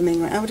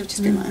overwhelming. I would have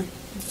just been like,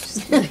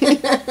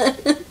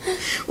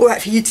 all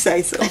right for you to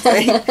say, sort of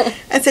thing.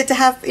 And so to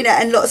have,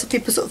 and lots of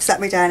people sort of sat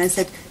me down and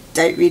said,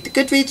 don't read the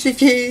Goodreads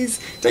reviews,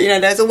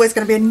 there's always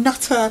going to be a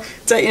nutter,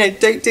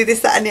 don't do this,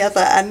 that and the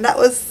other. And that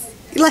was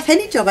like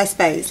any job, I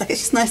suppose. Like,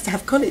 it's just nice to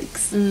have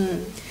colleagues.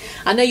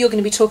 I know you're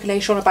going to be talking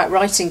later on about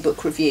writing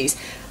book reviews.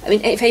 I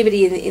mean, if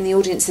anybody in the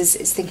audience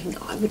is thinking,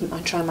 I wouldn't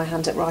mind trying my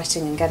hand at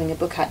writing and getting a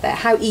book out there,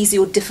 how easy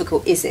or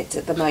difficult is it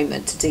at the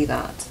moment to do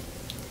that?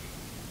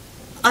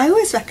 I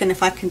always reckon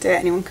if I can do it,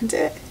 anyone can do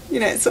it.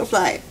 It's sort of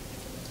like,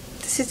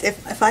 this is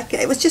if I can.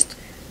 It was just,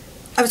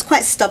 I was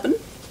quite stubborn.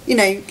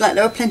 Like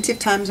there were plenty of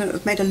times when it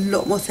would made a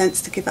lot more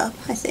sense to give up,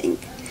 I think.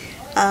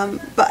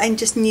 But I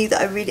just knew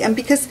that and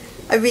because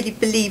I really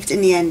believed in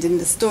the end in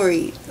the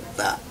story,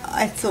 that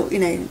I thought,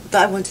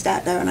 that I wanted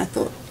out there, and I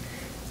thought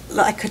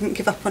that I couldn't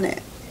give up on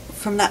it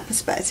from that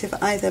perspective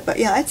either. But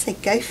yeah, I'd say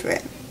go for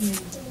it.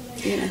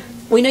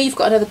 We know you've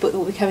got another book that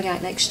will be coming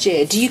out next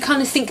year. Do you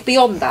kind of think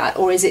beyond that,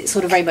 or is it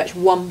sort of very much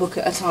one book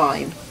at a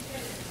time?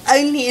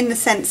 Only in the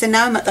sense, and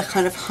now I'm at the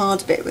kind of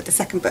hard bit with the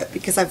second book,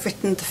 because I've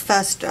written the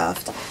first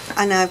draft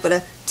and now I've got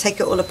to take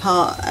it all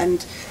apart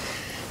and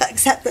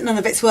accept that none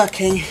of it's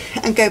working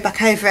and go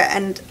back over it,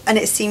 and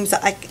it seems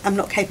that I'm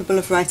not capable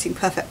of writing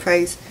perfect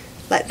prose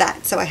like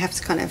that, so I have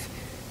to kind of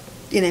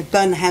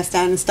burn the house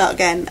down and start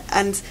again.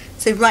 And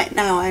so right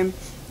now I'm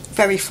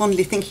very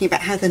fondly thinking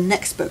about how the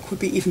next book would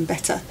be even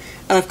better,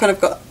 and I've kind of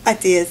got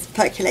ideas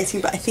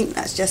percolating, but I think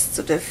that's just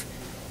sort of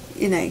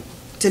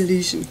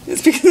delusion.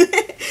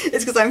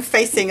 It's because I'm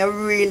facing a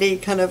really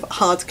kind of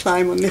hard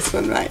climb on this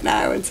one right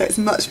now, and so it's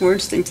much more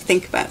interesting to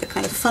think about the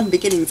kind of fun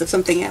beginnings of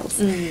something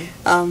else.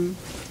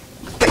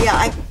 But yeah,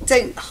 I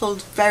don't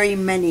hold very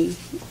many.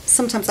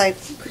 Sometimes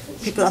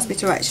people ask me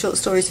to write short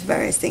stories for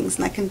various things,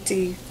 and I can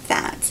do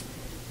that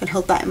and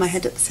hold that in my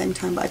head at the same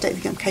time, but I don't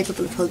think I'm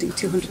capable of holding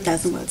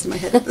 200,000 words in my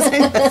head at the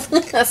same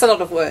time. That's a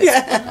lot of words.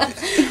 Yeah.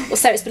 Well,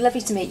 Sarah, it's been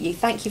lovely to meet you.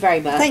 Thank you very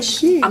much.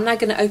 Thank you. I'm now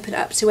going to open it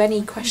up to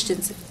any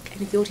questions if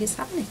any of the audience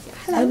have any.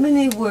 How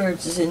many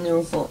words is in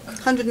your book?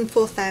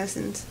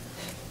 104,000.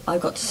 I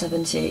got to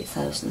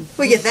 78,000.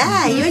 Well, you're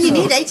there. You only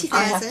need 80,000.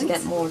 I have to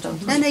get more done.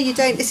 No, you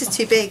don't. This is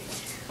too big.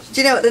 Do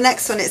you know what the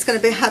next one is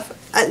going to have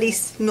at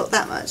least not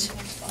that much?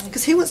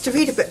 Because who wants to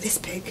read a book this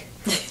big?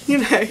 You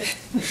know,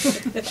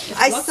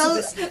 I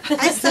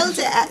sold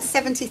it at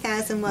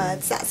 70,000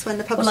 words. That's when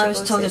the publisher. Well, I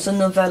was told it's a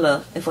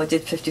novella if I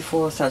did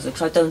 54,000,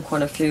 because I've done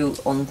quite a few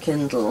on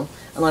Kindle,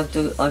 and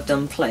I've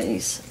done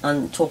plays.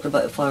 And talking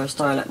about the Forest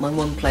dialect, my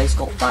one play's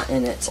got that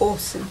in it.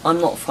 Awesome. I'm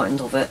not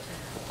frightened of it.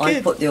 I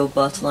Good. put the old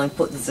but and I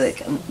put the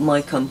thick, and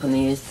my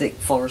company is Thick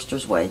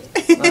Forester's Way,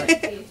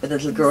 right? With a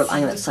little girl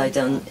hanging upside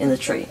down in a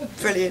tree,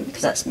 Brilliant.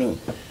 because that's me.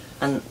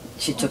 And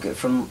she took it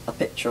from a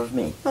picture of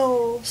me.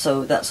 Oh.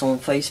 So that's on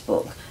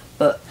Facebook.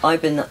 But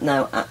I've been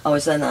I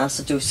was then asked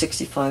to do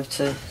 65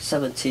 to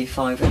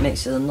 75. It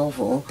makes it a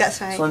novel.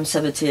 That's right. So I'm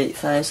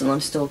 78,000.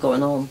 I'm still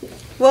going on.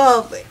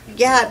 Well,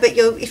 yeah, but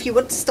if you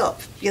want to stop,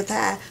 you're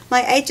there.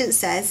 My agent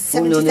says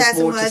Oh, no, there's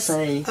 70,000 more to words.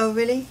 say. Oh,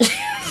 really?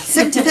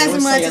 70,000 I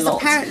words say a is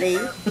lot. apparently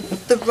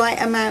the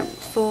right amount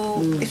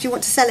for if you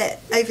want to sell it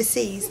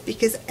overseas,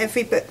 because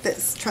every book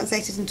that's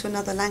translated into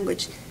another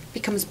language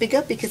becomes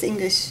bigger because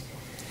English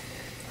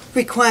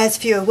requires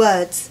fewer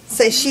words.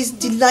 So she's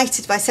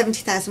delighted by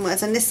 70,000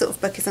 words, and this sort of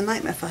book is a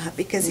nightmare for her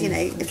because, you know,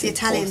 if the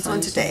Italians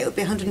wanted it, it would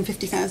be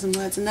 150,000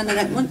 words, and then they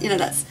don't want, you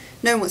know,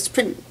 no one wants to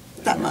print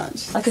that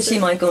much. I could see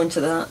my going to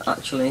that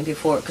actually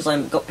before, because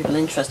I've got people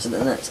interested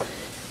in it,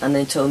 and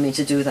they told me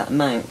to do that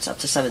amount up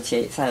to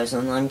 78,000,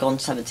 and I'm gone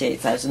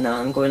 78,000 now.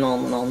 I'm going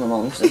on and on and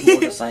on because there's more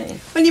to say.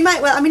 Well, you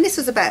might. Well, I mean, this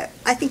was about.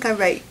 I think I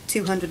wrote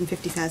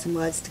 250,000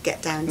 words to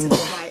get down to the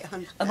right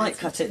 100,000. I might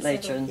cut it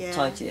later and Yeah.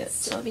 tidy it.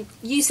 So, I mean,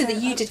 you said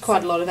that you did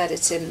quite a lot of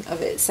editing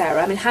of it,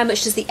 Sarah. I mean, how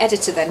much does the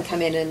editor then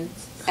come in and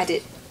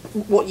edit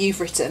what you've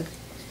written?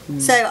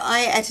 So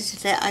I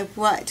edited it. I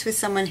worked with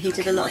someone who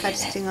did a lot of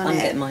editing on I'm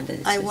it. getting mine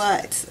edited.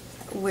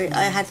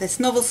 I had this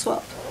novel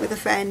swap with a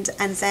friend,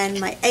 and then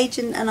my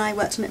agent and I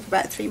worked on it for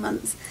about 3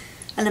 months,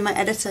 and then my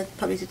editor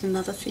probably did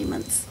another 3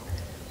 months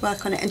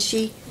work on it. And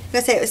she,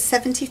 like I say, it was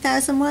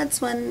 70,000 words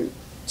when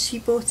she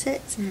bought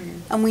it,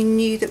 and we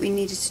knew that we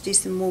needed to do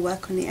some more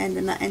work on the end,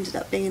 and that ended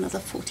up being another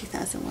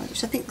 40,000 words,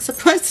 which I think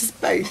surprised us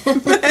both.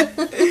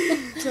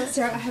 So,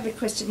 Sarah, I have a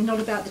question, not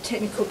about the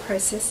technical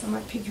process. I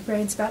might pick your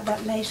brains about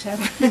that later.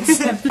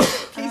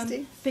 Please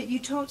do. But you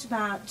talked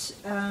about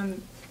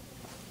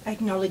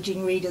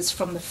acknowledging readers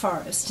from the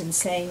forest and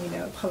saying, you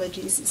know,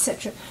 apologies,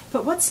 etc.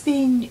 But what's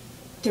been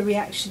the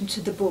reaction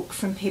to the book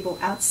from people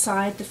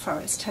outside the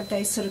forest? Have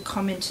they sort of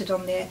commented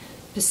on their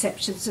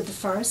perceptions of the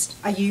forest?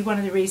 Are you one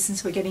of the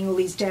reasons we're getting all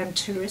these damn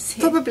tourists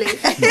here? Probably.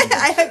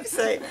 I hope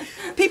so.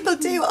 People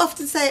do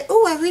often say,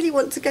 oh, I really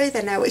want to go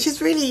there now, which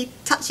is really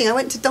touching. I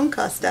went to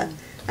Doncaster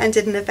and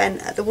did an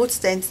event at the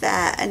Waterstones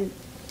there, and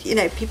you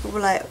know, people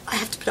were like, I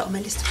have to put it on my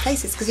list of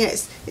places because, you know,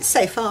 it's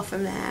so far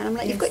from there. And I'm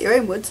like, you've got your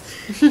own woods.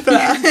 But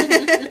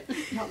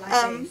Not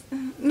like these.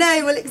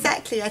 no, well,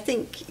 exactly. I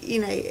think, you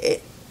know,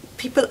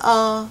 people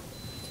are,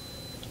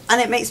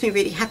 and it makes me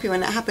really happy when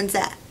that happens,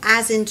 they're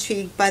as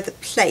intrigued by the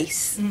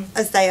place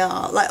as they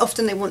are. Like,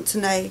 often they want to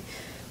know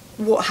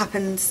what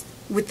happens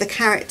with the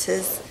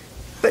characters,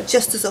 but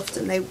just as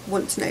often they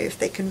want to know if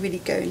they can really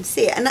go and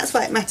see it. And that's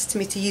why it matters to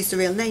me to use the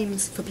real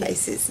names for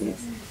places. And,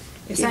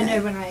 Yes, you I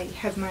know when I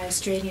have my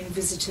Australian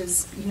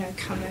visitors, you know,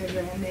 come over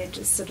and they're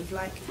just sort of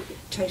like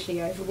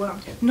totally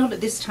overwhelmed. Not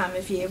at this time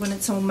of year when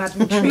it's all mud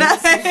and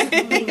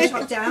trees being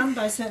shot down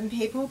by certain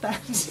people, but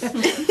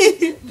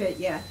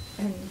yeah,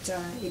 and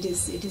it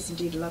is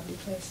indeed a lovely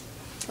place.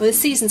 Well, the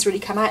seasons really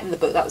come out in the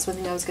book. That was one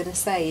thing I was going to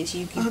say. Is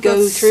you I've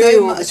go got through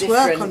so all the much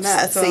different work on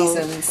that as well.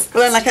 seasons.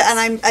 Well, and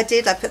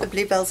I put the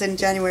bluebells in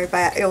January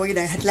or you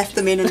know, had left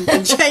them in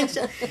and changed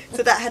it.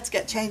 So that had to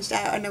get changed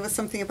out, and there was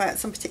something about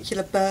some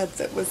particular bird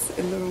that was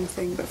in the wrong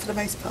thing, but for the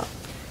most part,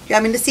 yeah,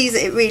 I mean, the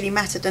season, it really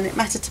mattered, and it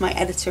mattered to my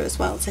editor as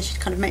well, so she'd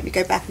kind of make me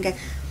go back and go,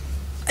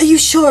 are you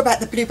sure about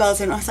the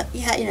bluebells? And I was like,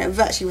 yeah, you know,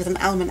 virtually with an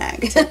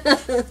almanac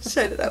to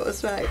show that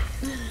was right.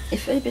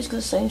 If anybody's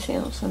going to say anything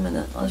else in a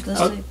minute, I was going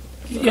to say...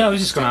 Yeah, I was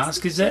just going to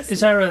ask: is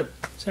there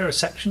a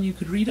section you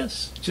could read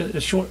us? Just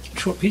a short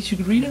piece you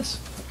could read us?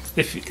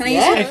 If Can I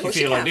use it? if you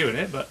feel like doing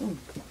it, but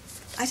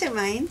I don't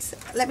mind.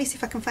 Let me see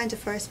if I can find a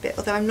forest bit,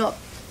 although I'm not.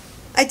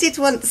 I did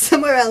once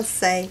somewhere else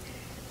say,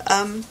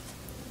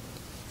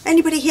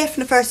 anybody here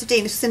from the Forest of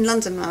Dean? This was in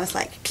London, and I was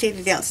like,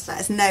 clearly the answer to that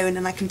is no, and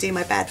then I can do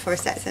my bad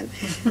forest accent.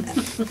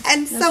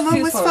 And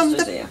someone was from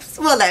the... here.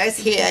 Well, no, it's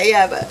here,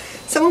 yeah, but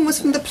someone was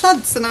from the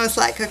Ploods, and I was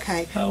like,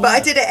 okay. Oh, but I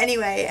wow. did it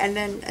anyway,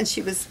 and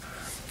she was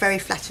very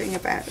flattering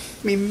about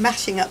me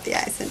mashing up the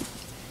accent.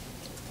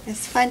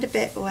 Let's find a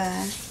bit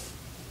where...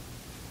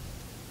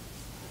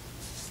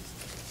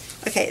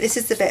 Okay, this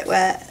is the bit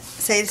where...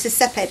 So this is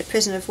Sepe, the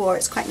prisoner of war.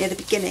 It's quite near the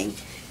beginning.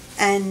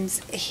 And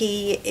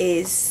he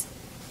is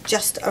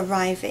just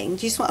arriving.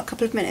 Do you just want a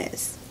couple of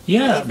minutes?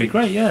 yeah, that'd be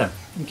great. Yeah,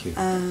 thank you.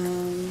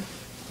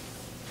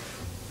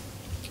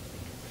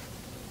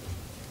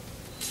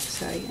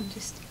 Sorry, I'm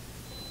just...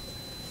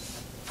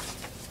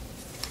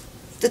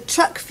 The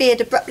truck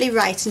veered abruptly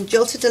right and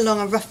jolted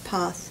along a rough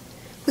path.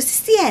 Was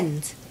this the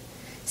end?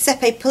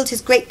 Sepe pulled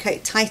his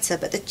greatcoat tighter,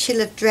 but the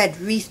chill of dread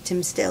wreathed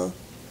him still.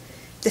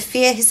 The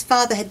fear his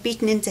father had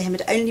beaten into him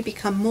had only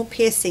become more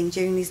piercing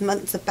during these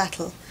months of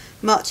battle,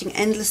 marching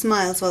endless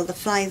miles while the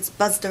flies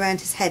buzzed around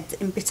his head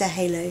in bitter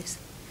halos.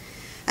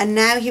 and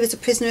now he was a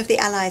prisoner of the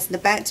Allies and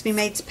about to be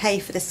made to pay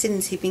for the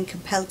sins he'd been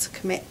compelled to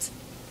commit.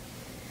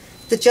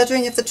 The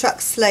juddering of the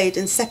truck slowed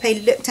and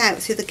Sepe looked out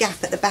through the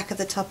gap at the back of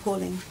the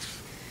tarpaulin.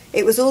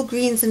 It was all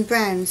greens and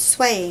browns,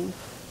 swaying.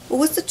 Or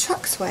was the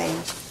truck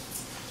swaying?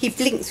 He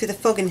blinked through the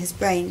fog in his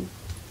brain.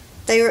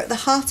 They were at the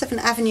heart of an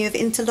avenue of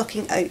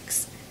interlocking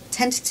oaks.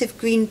 Tentative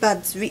green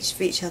buds reached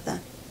for each other.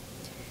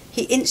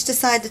 He inched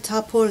aside the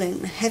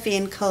tarpaulin, heavy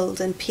and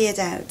cold, and peered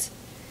out.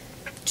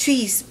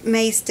 Trees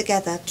mazed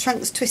together,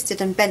 trunks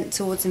twisted and bent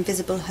towards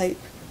invisible hope.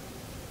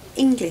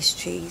 English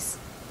trees.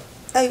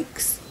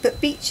 Oaks, but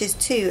beeches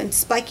too, and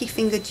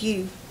spiky-fingered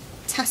yew.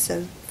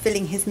 Tasso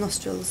filling his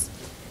nostrils.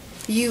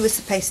 Yew was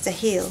supposed to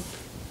heal.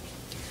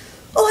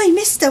 "Oi,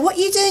 mister, what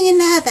are you doing in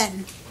there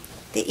then?"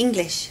 The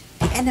English,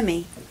 the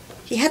enemy.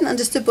 He hadn't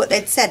understood what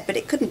they'd said, but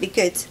it couldn't be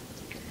good.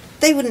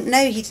 They wouldn't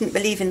know he didn't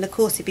believe in the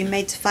cause he'd been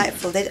made to fight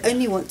for. They'd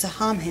only want to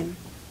harm him.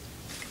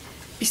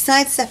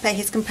 Beside Sepe,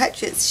 his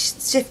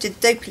compatriots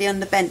shifted dopily on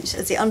the bench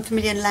as the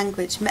unfamiliar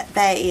language met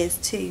their ears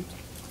too.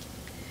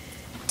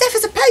 "Deaf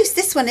as a post,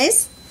 this one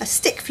is!" A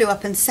stick flew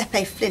up and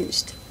Sepe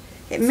flinched.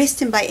 It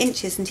missed him by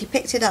inches and he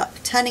picked it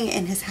up, turning it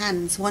in his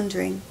hands,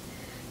 wondering.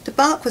 The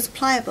bark was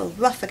pliable,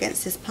 rough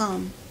against his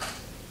palm.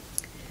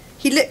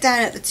 He looked down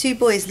at the two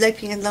boys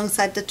loping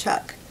alongside the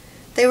truck.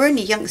 They were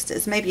only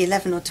youngsters, maybe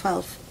 11 or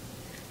 12.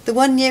 The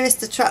one nearest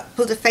the truck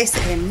pulled a face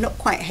at him, not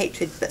quite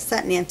hatred, but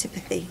certainly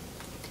antipathy.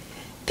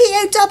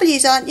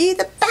 "POWs, aren't you?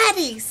 The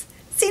baddies!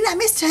 Seen that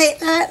Mr.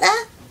 Hitler out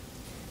there?"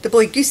 The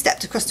boy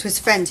goose-stepped across to his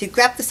friend, who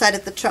grabbed the side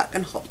of the truck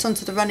and hopped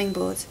onto the running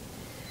board.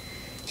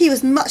 He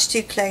was much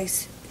too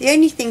close. The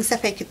only thing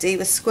Sepe could do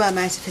was squirm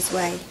out of his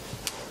way.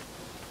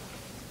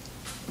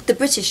 The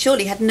British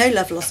surely had no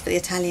love lost for the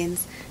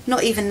Italians,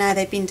 not even now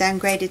they'd been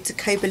downgraded to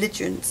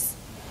co-belligerents.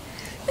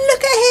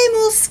 "Look at him,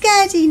 all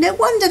scaredy, no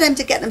wonder them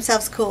to get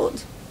themselves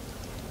caught."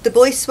 The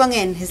boy swung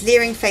in, his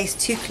leering face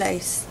too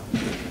close.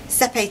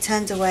 Sepe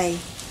turned away.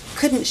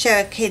 Couldn't show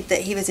a kid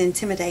that he was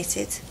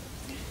intimidated.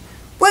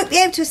 "Won't be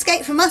able to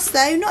escape from us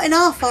though, not in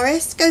our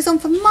forest. Goes on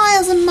for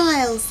miles and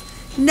miles.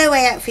 No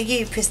way out for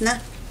you, prisoner."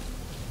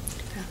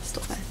 I'll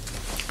stop there.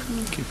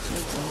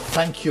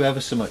 Thank you ever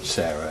so much,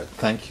 Sarah.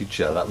 Thank you,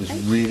 Jo. That was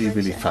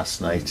really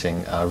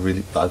fascinating.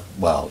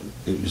 Well,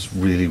 it was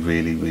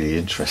really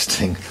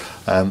interesting.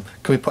 Can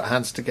we put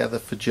hands together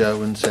for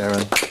Jo and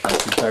Sarah?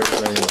 Thank you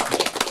very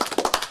much.